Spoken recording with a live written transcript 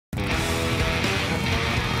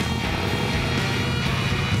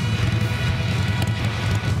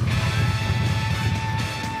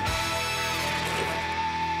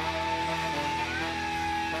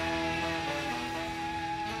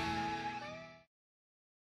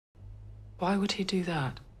Why would he do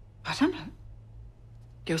that? I don't know.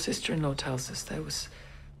 Your sister-in-law tells us there was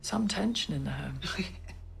some tension in the home.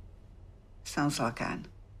 Sounds like Anne.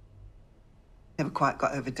 Never quite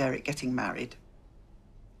got over Derek getting married.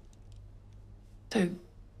 So,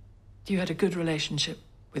 you had a good relationship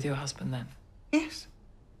with your husband then? Yes.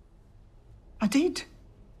 I did.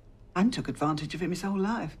 Anne took advantage of him his whole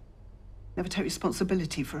life. Never take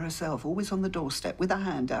responsibility for herself, always on the doorstep with her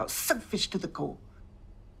hand out, selfish to the core.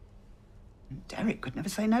 And Derek could never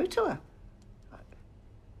say no to her.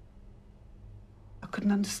 I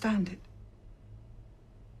couldn't understand it.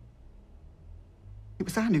 It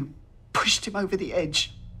was Anne who pushed him over the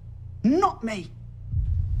edge, not me.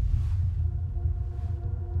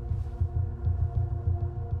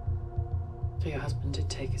 So your husband did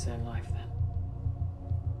take his own life then?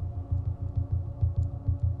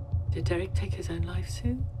 Did Derek take his own life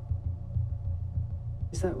soon?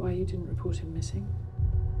 Is that why you didn't report him missing?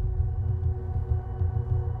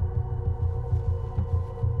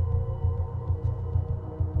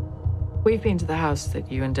 We've been to the house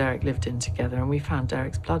that you and Derek lived in together, and we found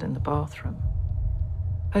Derek's blood in the bathroom.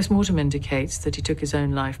 Post-mortem indicates that he took his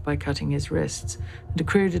own life by cutting his wrists, and a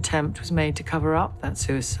crude attempt was made to cover up that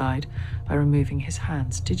suicide by removing his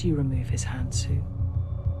hands. Did you remove his hands, Sue?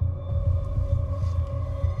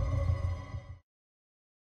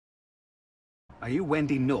 Are you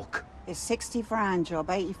Wendy Nook? It's 60 for a hand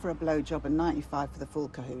job, 80 for a blow job, and 95 for the full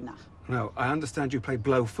kahuna. No, I understand you play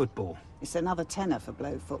blow football. It's another tenner for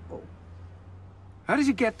blow football. How did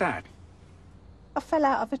you get that? I fell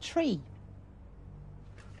out of a tree.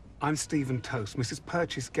 I'm Stephen Toast. Mrs.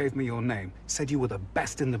 Purchase gave me your name. Said you were the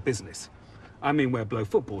best in the business. I mean, where blow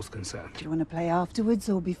football's concerned. Do you want to play afterwards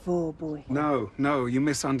or before, boy? No, you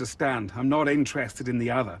misunderstand. I'm not interested in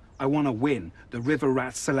the other. I want to win the River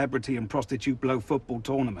Rats Celebrity and Prostitute Blow Football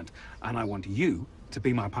Tournament. And I want you to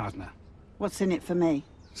be my partner. What's in it for me?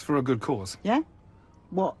 It's for a good cause. Yeah?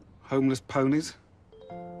 What? Homeless ponies?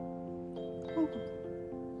 Oh.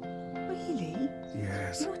 Really?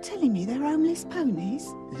 Yes. You're telling me they're homeless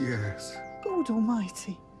ponies? Yes. God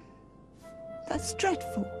almighty. That's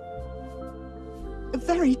dreadful. A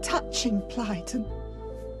very touching plight, and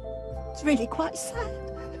it's really quite sad.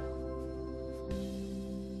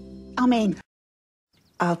 I mean,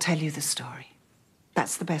 I'll tell you the story.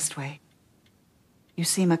 That's the best way. You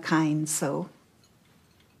seem a kind soul.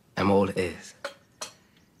 I'm all ears.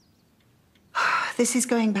 This is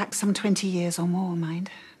going back some 20 years or more, mind.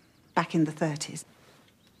 Back in the 30s.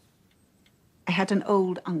 I had an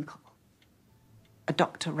old uncle, a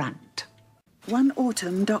Dr. Rant. One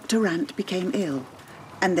autumn, Dr. Rant became ill,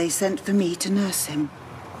 and they sent for me to nurse him.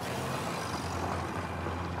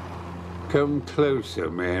 Come closer,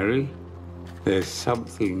 Mary. There's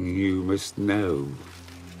something you must know.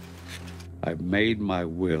 I've made my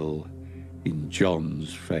will in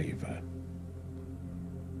John's favour.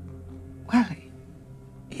 Well,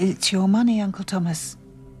 it's your money, Uncle Thomas.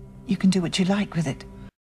 You can do what you like with it.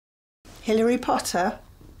 Hilary Potter?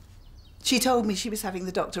 She told me she was having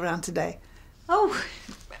the doctor round today. Oh,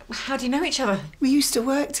 how do you know each other? We used to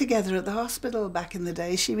work together at the hospital back in the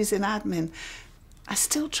day. She was in admin. I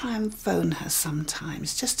still try and phone her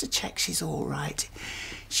sometimes, just to check she's all right.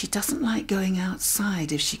 She doesn't like going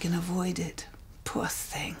outside if she can avoid it. Poor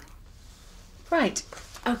thing. Right,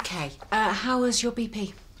 OK. How was your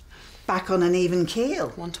BP? Back on an even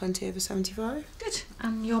keel. 120/75. Good.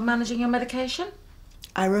 And you're managing your medication?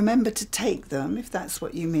 I remember to take them, if that's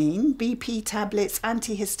what you mean. BP tablets,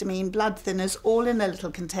 antihistamine, blood thinners, all in a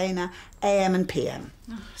little container, AM and PM.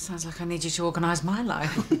 Oh, sounds like I need you to organise my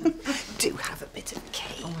life. Do have a bit of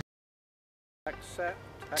cake. Accept.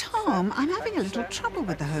 Tom, I'm having a little trouble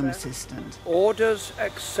with the Home Assistant. Orders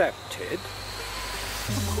accepted.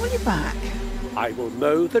 I'll call you back. I will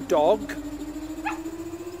mow the dog.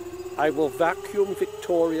 I will vacuum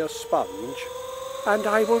Victoria's sponge. And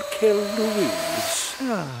I will kill Louise.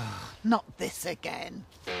 Oh, not this again.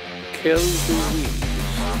 Kill Louise.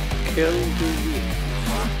 Kill Louise.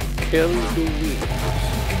 Kill Louise.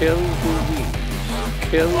 Kill Louise.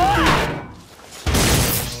 Kill Louise.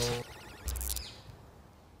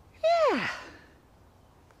 Yeah.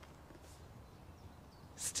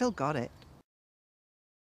 Still got it.